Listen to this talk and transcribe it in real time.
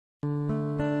Just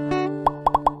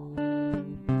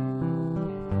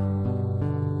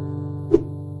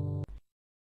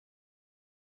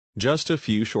a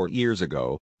few short years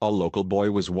ago, a local boy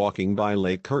was walking by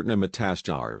Lake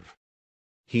Kurtna.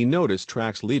 He noticed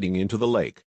tracks leading into the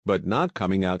lake, but not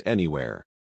coming out anywhere.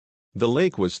 The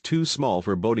lake was too small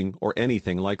for boating or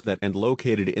anything like that and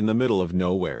located in the middle of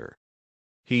nowhere.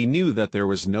 He knew that there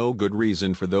was no good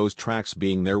reason for those tracks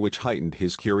being there, which heightened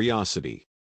his curiosity.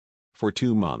 For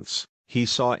 2 months, he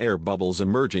saw air bubbles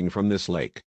emerging from this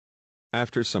lake.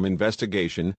 After some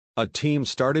investigation, a team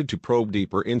started to probe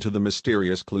deeper into the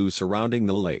mysterious clues surrounding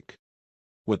the lake.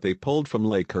 What they pulled from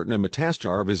Lake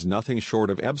Kurtna is nothing short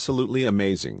of absolutely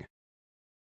amazing.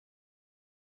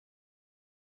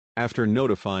 After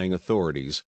notifying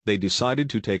authorities, they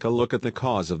decided to take a look at the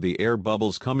cause of the air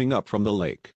bubbles coming up from the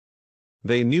lake.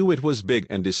 They knew it was big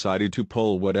and decided to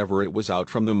pull whatever it was out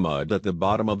from the mud at the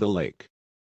bottom of the lake,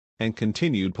 and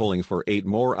continued pulling for 8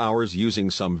 more hours using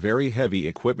some very heavy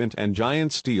equipment and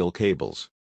giant steel cables.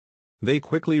 They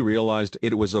quickly realized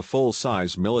it was a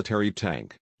full-size military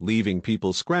tank, leaving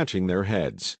people scratching their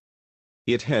heads.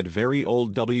 It had very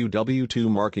old WW2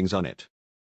 markings on it.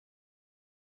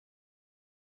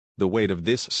 The weight of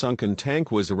this sunken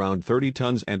tank was around 30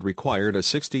 tons and required a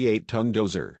 68-ton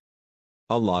dozer.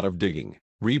 A lot of digging,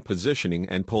 repositioning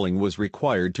and pulling was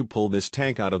required to pull this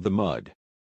tank out of the mud.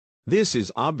 This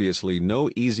is obviously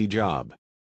no easy job.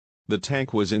 The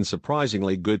tank was in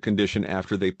surprisingly good condition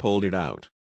after they pulled it out.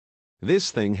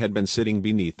 This thing had been sitting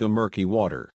beneath the murky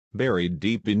water, buried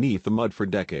deep beneath the mud for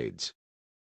decades.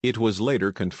 It was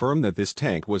later confirmed that this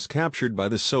tank was captured by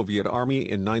the Soviet Army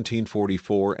in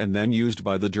 1944 and then used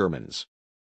by the Germans.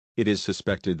 It is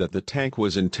suspected that the tank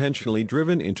was intentionally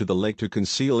driven into the lake to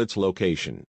conceal its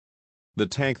location. The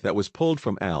tank that was pulled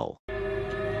from L.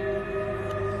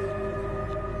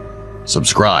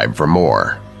 Subscribe for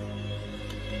more.